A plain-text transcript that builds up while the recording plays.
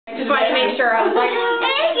make sure. I was like,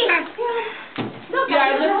 yeah,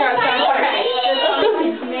 I just got okay.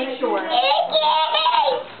 Just make sure.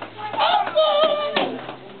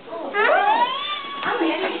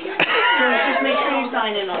 Just make sure you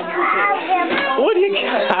sign in on here too. What do you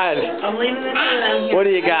got? I'm leaving this for them here. What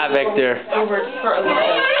do you got, Victor? Over for a little bit.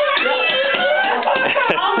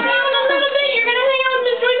 I'll see you in a little bit. You're gonna hang out with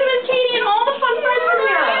Miss Joyce and Miss Katie and all the fun friends from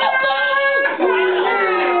here.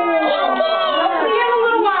 I'll see you in a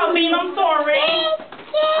little while, babe. I'm sorry.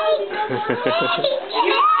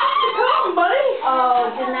 You come, buddy.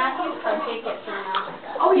 Oh, did Matthew cupcake it for now?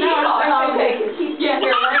 Oh, yeah. No, yeah,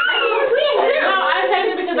 here, right? No, I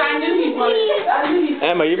said it because I knew he was.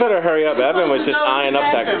 Emma, you better hurry up. Evan was just eyeing up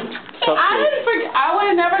that cupcake. I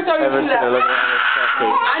would have never thought you'd Evan's do that. looking at his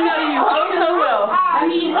cupcake. I know you so well. I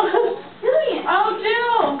mean, oh,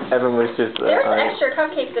 Jill. Evan was just There's extra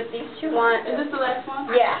cupcakes if these two want. Is this the last one?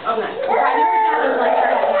 Yeah. Okay. I never got it like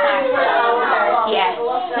her. Yeah.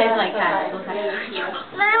 Tastes like that.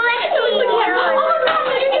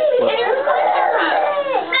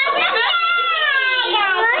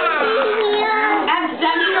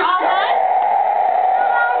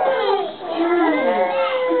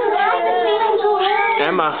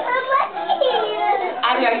 Emma.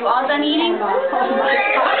 Abby, are you all done eating? Are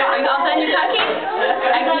you all done your cupcakes?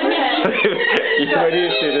 You know, you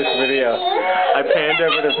see this video. I panned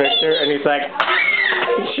over to Victor and he's like,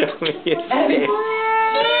 show me his face.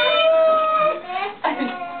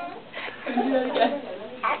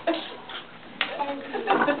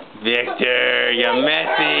 Victor, you're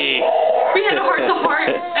messy. We had a heart-to-heart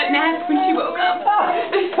at Matt's when she woke up.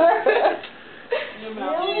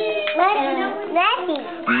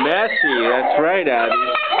 Messy, that's right, Abby.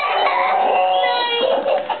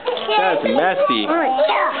 That's messy.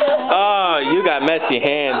 Oh, you got messy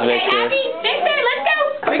hands, Victor. Victor, let's go.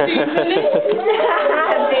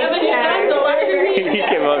 He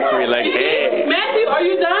came up to me like, hey. Matthew, are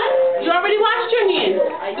you done? You already washed your hands.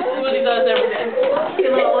 This is what he does every day.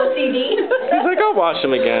 Your little OCD. He's like, I'll wash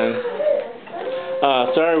them again.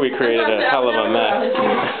 Sorry we created a hell of a mess.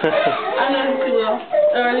 I know you will.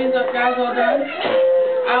 Are these guys all done?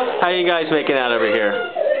 How you guys making out over here?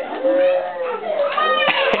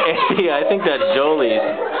 Yeah, I think that's Jolie's.